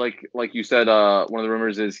know, like you said, one of the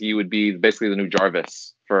rumors is he would be basically the new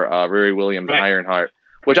Jarvis for Riri Williams' Ironheart,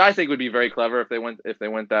 which I think would be very clever if they went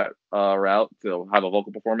that route to have a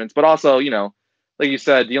vocal performance. But also, like you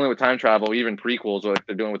said, dealing with time travel, even prequels, like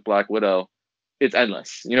they're doing with Black Widow, it's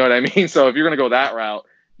endless. You know what I mean? So if you're gonna go that route,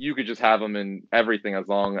 you could just have them in everything as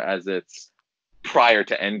long as it's prior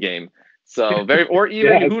to Endgame. So or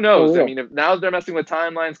even who knows? I mean, if now they're messing with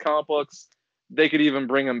timelines, comic books, they could even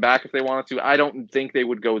bring them back if they wanted to. I don't think they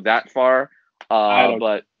would go that far.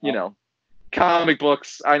 But comic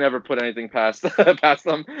books, I never put anything past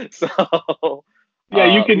them. So yeah,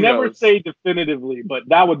 you can never say definitively, but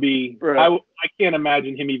that would be. Right. I can't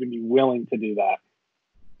imagine him even be willing to do that.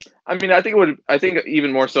 I mean, I think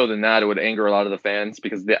even more so than that, it would anger a lot of the fans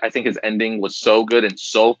because I think his ending was so good and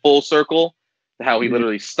so full circle. How he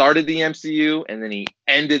literally started the MCU and then he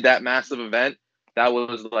ended that massive event. That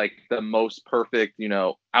was like the most perfect,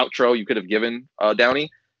 outro you could have given Downey.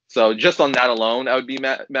 So just on that alone, I would be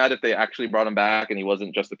mad if they actually brought him back and he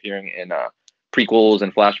wasn't just appearing in prequels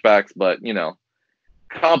and flashbacks. But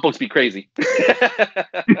comic books be crazy. This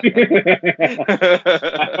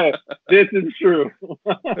is true.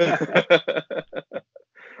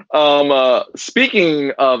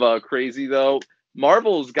 Speaking of crazy though,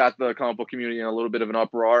 Marvel's got the comic book community in a little bit of an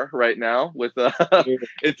uproar right now with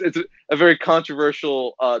it's a very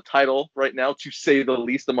controversial title right now, to say the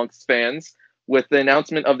least, amongst fans, with the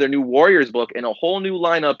announcement of their new Warriors book and a whole new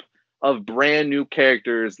lineup of brand new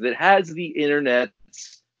characters that has the internet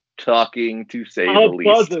talking, to say the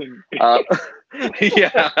least.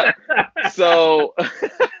 Yeah. So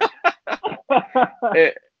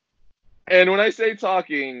and when I say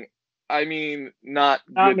talking, I mean not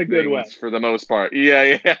in a good way for the most part.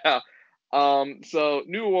 Yeah. So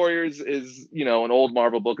New Warriors is, an old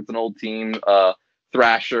Marvel book. It's an old team.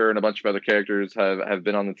 Thrasher and a bunch of other characters have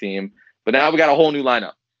been on the team. But now we got a whole new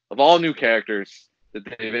lineup of all new characters that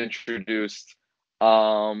they've introduced.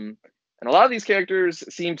 And a lot of these characters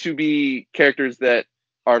seem to be characters that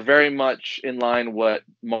are very much in line what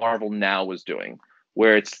Marvel now was doing,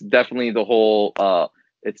 where it's definitely the whole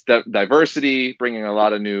it's diversity, bringing a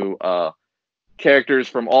lot of new characters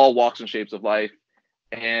from all walks and shapes of life.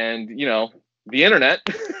 And, the internet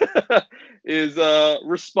is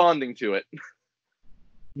responding to it.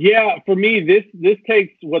 Yeah, for me, this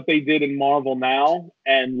takes what they did in Marvel now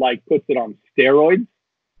and puts it on steroids.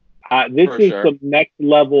 This is some next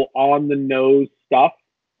level on the nose stuff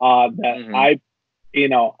that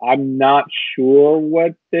I'm not sure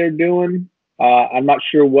what they're doing. I'm not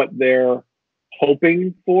sure what they're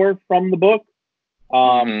hoping for from the book.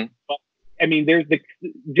 But I mean, there's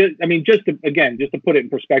just to put it in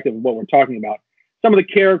perspective of what we're talking about. Some of the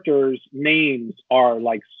characters' names are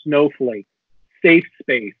like Snowflake, Safe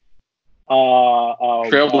Space,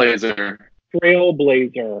 Trailblazer,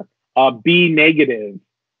 B Negative,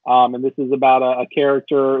 And this is about a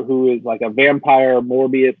character who is like a vampire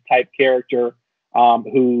Morbius type character,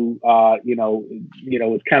 who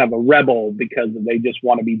is kind of a rebel because they just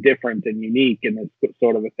want to be different and unique and this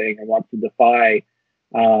sort of a thing, and wants to defy,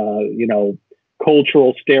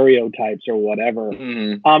 cultural stereotypes or whatever.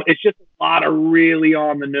 It's just a lot of really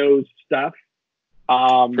on the nose stuff.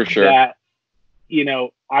 For sure. That,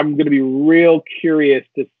 I'm going to be real curious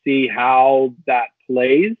to see how that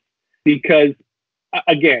plays, because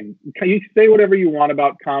again, you say whatever you want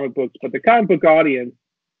about comic books, but the comic book audience,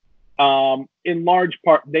 in large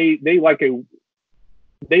part, they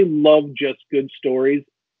love just good stories,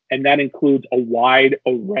 and that includes a wide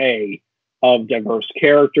array of diverse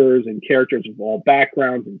characters and characters of all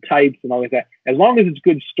backgrounds and types and all of that. As long as it's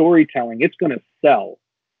good storytelling, it's going to sell.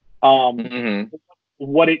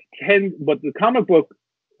 What the comic book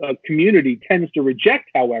community tends to reject,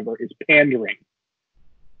 however, is pandering.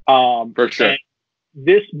 For sure.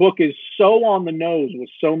 This book is so on the nose with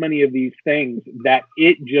so many of these things that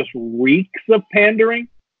it just reeks of pandering.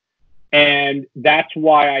 And that's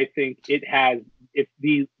why I think it's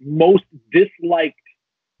the most disliked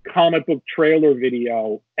comic book trailer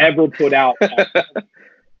video ever put out.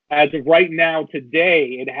 As of right now,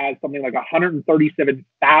 today, it has something like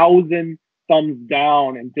 137,000 thumbs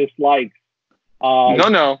down and dislikes.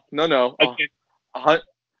 No.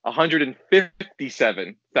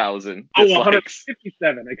 157,000 dislikes.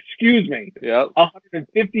 157. Excuse me. Yep.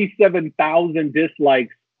 157,000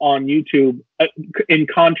 dislikes on YouTube, in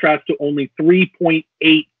contrast to only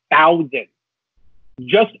 3.8 thousand.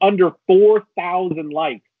 Just under 4,000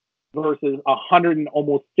 likes versus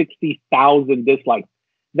 160,000 dislikes.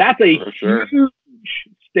 That's a huge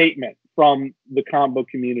statement from the comic book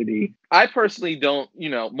community. I personally don't,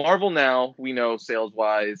 Marvel now, we know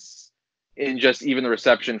sales-wise, and just even the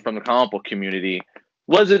reception from the comic book community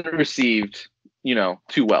wasn't received,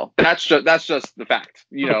 too well. That's just the fact.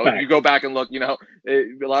 If you go back and look, a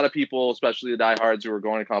lot of people, especially the diehards who are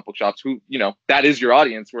going to comic book shops, who, that is your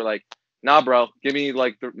audience, were like, nah, bro, give me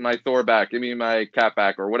like my Thor back, give me my Cap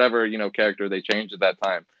back, or whatever, character they changed at that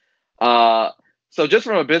time. So just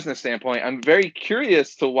from a business standpoint, I'm very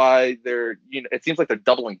curious to why they're, it seems like they're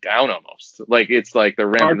doubling down almost. Like it's like they're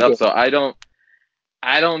ramping up. So I don't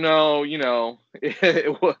know,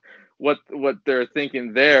 what they're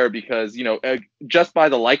thinking there, because, just by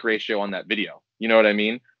the like ratio on that video, you know what I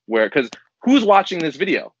mean? Because who's watching this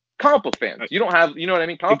video? Comic book fans. You don't have, you know what I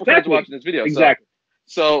mean? Comic book fans are watching this video. Exactly.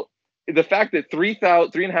 So the fact that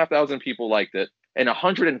 3,500 people liked it and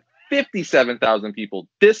 157,000 people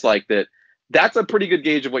disliked it, that's a pretty good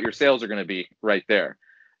gauge of what your sales are going to be right there.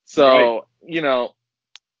 So,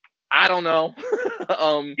 I don't know.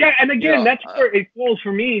 Yeah, and again, that's where it falls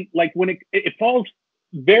for me. Like when it falls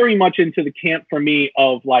very much into the camp for me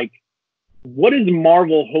of like, what is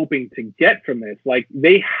Marvel hoping to get from this? Like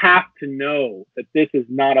they have to know that this is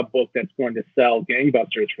not a book that's going to sell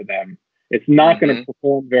gangbusters for them. It's not going to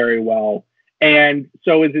perform very well. And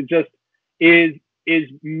so is it just is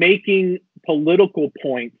making political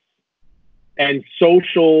points and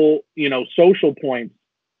social points,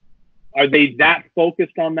 are they that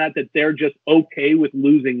focused on that they're just okay with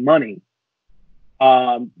losing money?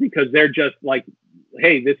 Because they're just like,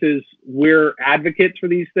 hey, we're advocates for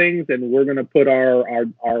these things, and we're going to put our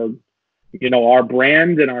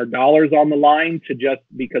brand and our dollars on the line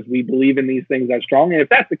because we believe in these things that strongly. And if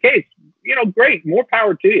that's the case, great, more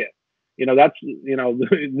power to you. That's,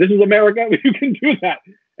 this is America. You can do that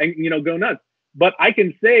and, go nuts. But I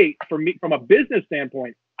can say for me, from a business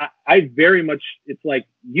standpoint, I very much, it's like,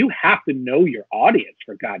 you have to know your audience,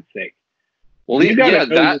 for God's sake. Well, you got to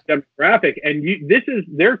know your demographic, and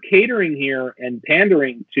they're catering here and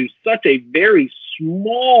pandering to such a very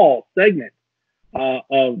small segment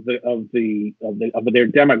of their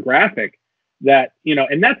demographic that,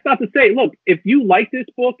 and that's not to say, look, if you like this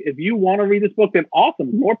book, if you want to read this book, then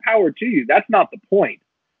awesome, more power to you. That's not the point.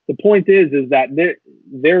 The point is that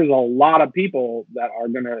there's a lot of people that are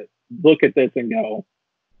going to look at this and go,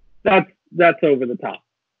 that's over the top,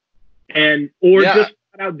 just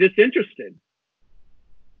out disinterested.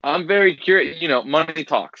 I'm very curious. Money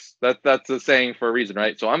talks. That's a saying for a reason,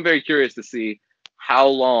 right? So I'm very curious to see how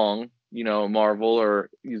long Marvel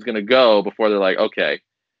is going to go before they're like, okay,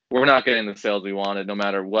 we're not getting the sales we wanted, no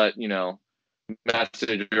matter what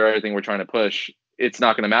message or everything we're trying to push. It's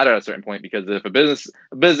not going to matter at a certain point, because if a business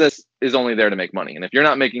is only there to make money, and if you're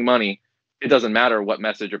not making money, it doesn't matter what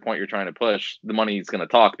message or point you're trying to push. The money is going to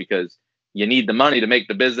talk, because you need the money to make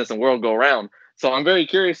the business and world go around. So I'm very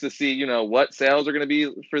curious to see, what sales are going to be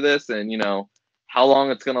for this, and, how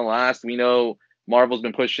long it's going to last. We know Marvel's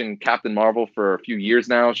been pushing Captain Marvel for a few years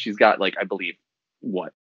now. She's got, like, I believe,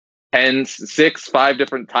 5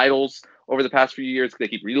 different titles over the past few years. They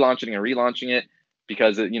keep relaunching it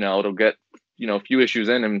because it'll get a few issues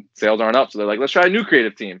in and sales aren't up. So they're like, let's try a new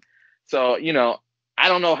creative team. So I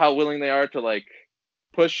don't know how willing they are to like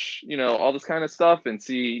push all this kind of stuff and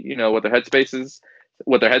see what their headspace is,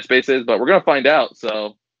 but we're gonna find out.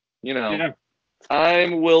 So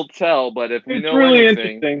time will tell. But if we know really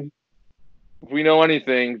anything,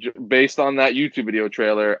 based on that YouTube video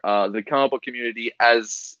trailer, the comic book community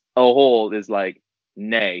as a whole is like,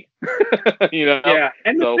 nay. Yeah,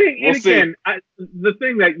 and so the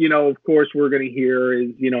thing that of course we're going to hear is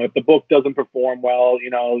if the book doesn't perform well,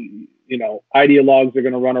 ideologues are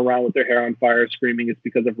going to run around with their hair on fire screaming it's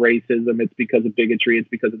because of racism, it's because of bigotry, it's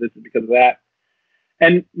because of this, it's because of that.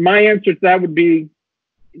 And my answer to that would be,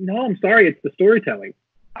 no, I'm sorry, it's the storytelling.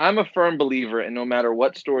 I'm a firm believer in no matter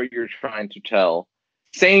what story you're trying to tell,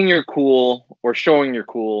 saying you're cool or showing you're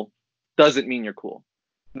cool doesn't mean you're cool.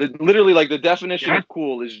 Literally, like, the definition of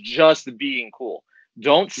cool is just being cool.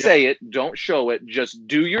 Don't say it, don't show it, just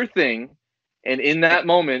do your thing. And in that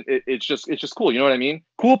moment, it's just cool. You know what I mean?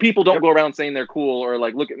 Cool people don't go around saying they're cool or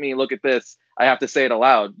like, look at me, look at this. I have to say it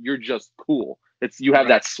aloud. You're just cool. You have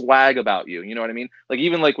that swag about you. You know what I mean? Like,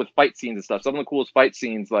 even like with fight scenes and stuff, some of the coolest fight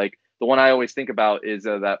scenes, like the one I always think about is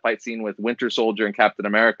that fight scene with Winter Soldier and Captain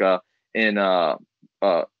America in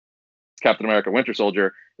Captain America Winter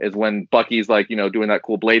Soldier, is when Bucky's like, doing that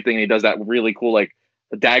cool blade thing. And he does that really cool, like,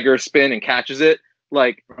 dagger spin and catches it.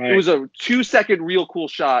 Like, it was a 2-second real cool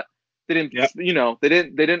shot. They didn't, they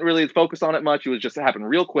didn't really focus on it much. It was just happened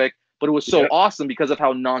real quick, but it was so awesome because of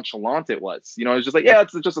how nonchalant it was. It was just like,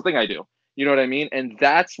 it's just a thing I do. You know what I mean? And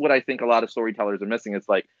that's what I think a lot of storytellers are missing. It's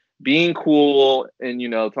like being cool and,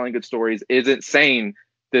 telling good stories isn't saying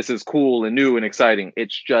this is cool and new and exciting.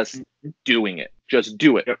 It's just doing it. Just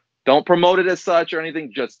do it. Don't promote it as such or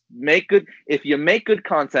anything. Just make good. If you make good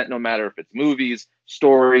content, no matter if it's movies,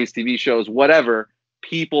 stories, TV shows, whatever,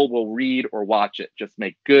 people will read or watch it. Just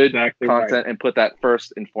make good content and put that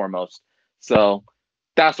first and foremost. So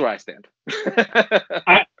that's where I stand.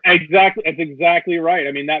 Exactly. That's exactly right.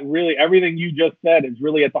 I mean, that really, everything you just said is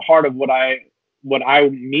really at the heart of what I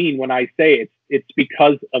mean when I say it's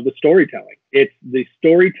because of the storytelling. It's the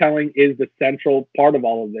storytelling is the central part of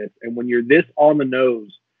all of this. And when you're this on the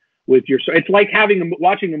nose with your, it's like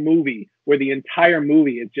watching a movie where the entire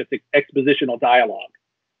movie is just expositional dialogue,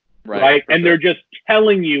 right? And they're just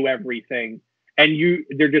telling you everything, and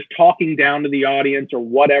they're just talking down to the audience or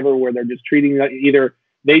whatever, where they're just treating either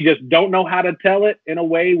they just don't know how to tell it in a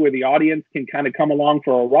way where the audience can kind of come along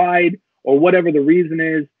for a ride, or whatever the reason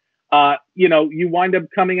is. You wind up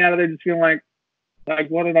coming out of there just feeling like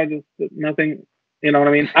what did I just nothing? You know what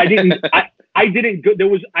I mean? I didn't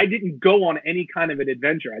go on any kind of an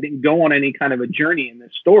adventure. I didn't go on any kind of a journey in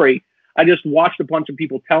this story. I just watched a bunch of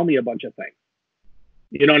people tell me a bunch of things.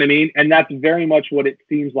 You know what I mean? And that's very much what it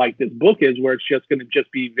seems like this book is, where it's just going to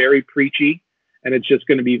just be very preachy, and it's just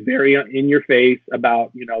going to be very in your face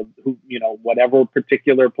about, whatever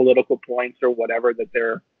particular political points or whatever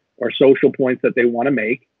that or social points that they want to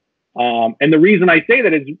make. And the reason I say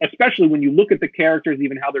that is, especially when you look at the characters,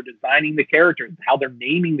 even how they're designing the characters, how they're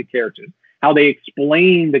naming the characters, how they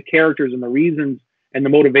explain the characters and the reasons and the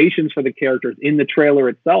motivations for the characters in the trailer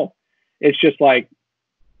itself. It's just like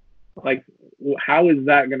how is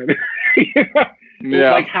that going to be?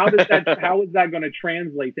 Like, how is that going to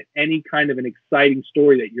translate to any kind of an exciting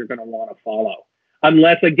story that you're going to want to follow?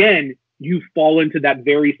 Unless, again, you fall into that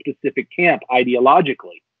very specific camp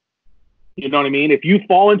ideologically. You know what I mean? If you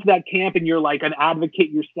fall into that camp and you're like an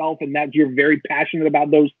advocate yourself and that you're very passionate about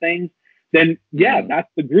those things, then that's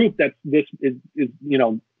the group that this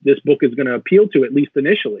book is going to appeal to, at least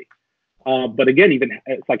initially. But again, even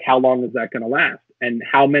it's like, how long is that going to last? And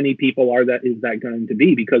how many people is that going to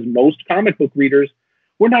be? Because most comic book readers,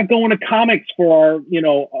 we're not going to comics for our,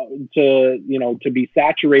 to be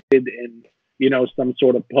saturated in, some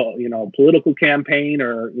sort of, political campaign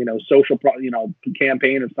or, social,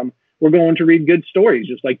 campaign or some. We're going to read good stories,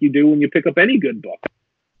 just like you do when you pick up any good book.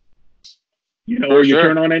 Or you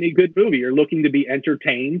turn on any good movie. You're looking to be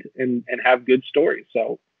entertained and have good stories.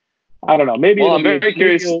 So I don't know. Maybe I'm very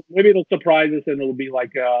curious. Maybe it'll surprise us, and it'll be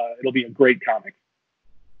like it'll be a great comic.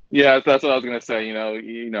 Yeah, that's what I was gonna say.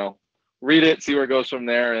 Read it, see where it goes from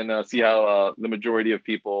there, and see how the majority of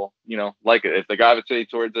people, like it, if they gravitate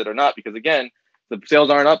towards it or not. Because again, the sales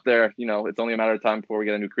aren't up there. It's only a matter of time before we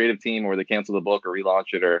get a new creative team, or they cancel the book or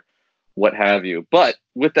relaunch it or what have you. But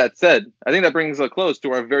with that said, I think that brings a close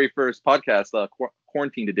to our very first podcast,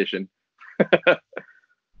 quarantined edition.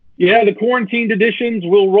 Yeah, the quarantined editions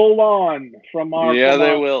will roll on from our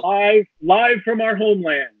they will live from our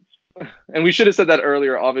homelands. And we should have said that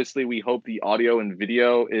earlier. Obviously, we hope the audio and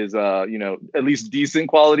video is, at least decent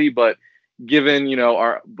quality. But given,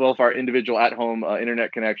 both our individual at-home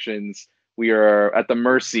internet connections, we are at the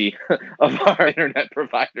mercy of our internet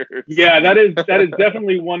providers. Yeah, that is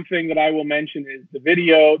definitely one thing that I will mention is the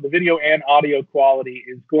video and audio quality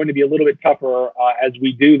is going to be a little bit tougher as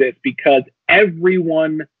we do this, because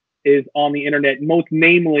everyone is on the internet, most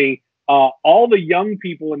namely all the young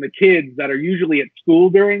people and the kids that are usually at school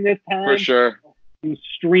during this time. For sure.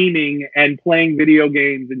 Streaming and playing video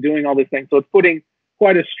games and doing all these things. So it's putting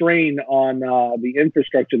quite a strain on the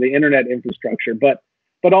infrastructure, the internet infrastructure.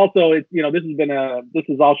 But also, this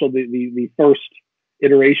is also the first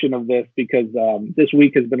iteration of this, because this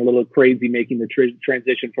week has been a little crazy making the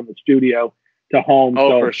transition from the studio to home. Oh,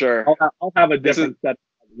 so for sure. I'll have a different set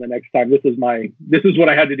the next time. This is what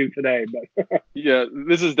I had to do today. But yeah,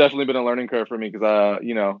 this has definitely been a learning curve for me, because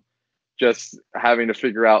just having to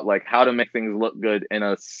figure out like how to make things look good in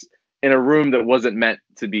a room that wasn't meant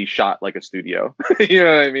to be shot like a studio. You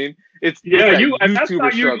know what I mean? It's and that's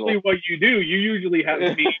not usually what you do. You usually have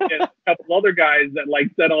me and a couple other guys that like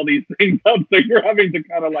set all these things up, so you're having to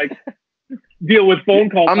kind of like deal with phone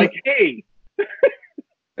calls hey.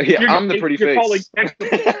 Yeah, I'm the pretty face.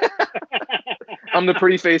 I'm the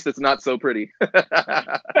pretty face that's not so pretty. But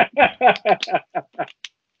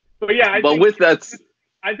yeah,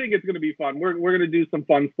 I think it's going to be fun. We're going to do some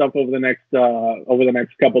fun stuff over the next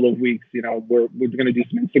couple of weeks. We're going to do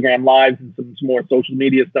some Instagram lives and some more social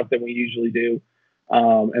media stuff that we usually do,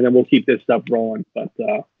 and then we'll keep this stuff rolling. But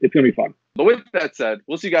it's going to be fun. But with that said,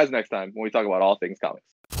 we'll see you guys next time when we talk about all things comics.